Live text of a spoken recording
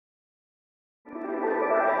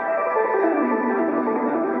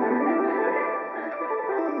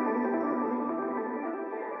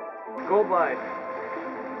Life.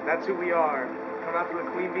 That's who we are. Come out to the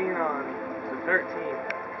Queen Bean on the 13th.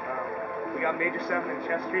 We got Major 7 in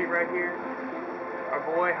Chest Street right here. Our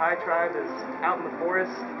boy High Tribe is out in the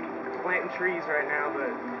forest planting trees right now, but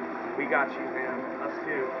we got you, man. Us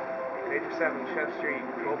too. Major 7, Chest Street,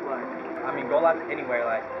 Gold Life. I mean, Gold Life anywhere.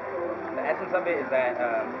 Like, the essence of it is that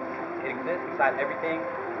it exists inside everything,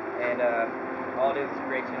 and all it is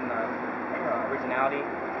creation, originality.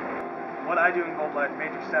 What I do in Gold Life,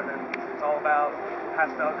 Major 7, is all about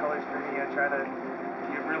pastel colors for me. I try to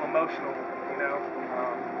get real emotional, you know,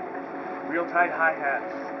 real tight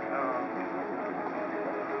hi-hats,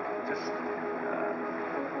 just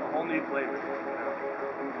a whole new flavor, you know.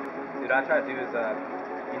 Dude, what I try to do is,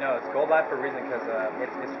 you know, it's Gold Life for a reason, because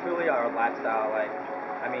it's truly our lifestyle. Like,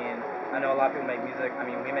 I mean, I know a lot of people make music. I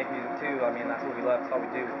mean, we make music too. I mean, that's what we love. That's all we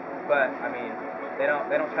do. But I mean, they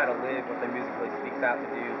don't try to live what their music really speaks out to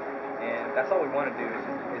do, and that's all we want to do is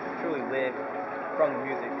truly live from the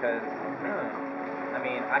music. Because I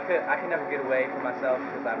mean, I could never get away from myself,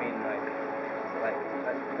 because I mean,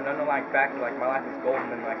 and I know, like, back to, like, my life is golden,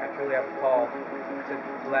 and like I truly have a call to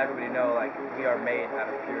let everybody know, like, we are made out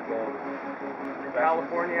of pure gold.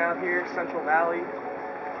 California out here, Central Valley,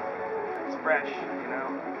 it's fresh, you know,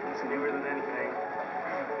 it's newer than anything.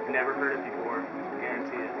 Never heard it before,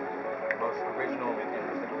 guarantee it. Most original in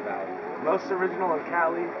the Central Valley. Most original in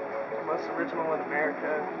Cali, most original in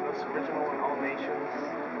America, most original in all nations,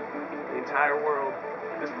 the entire world,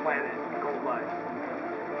 this planet, Gold Life.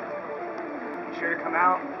 Be sure to come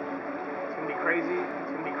out. It's gonna be crazy.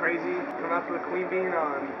 It's gonna be crazy. Come out to the Queen Bean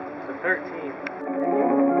on the 13th.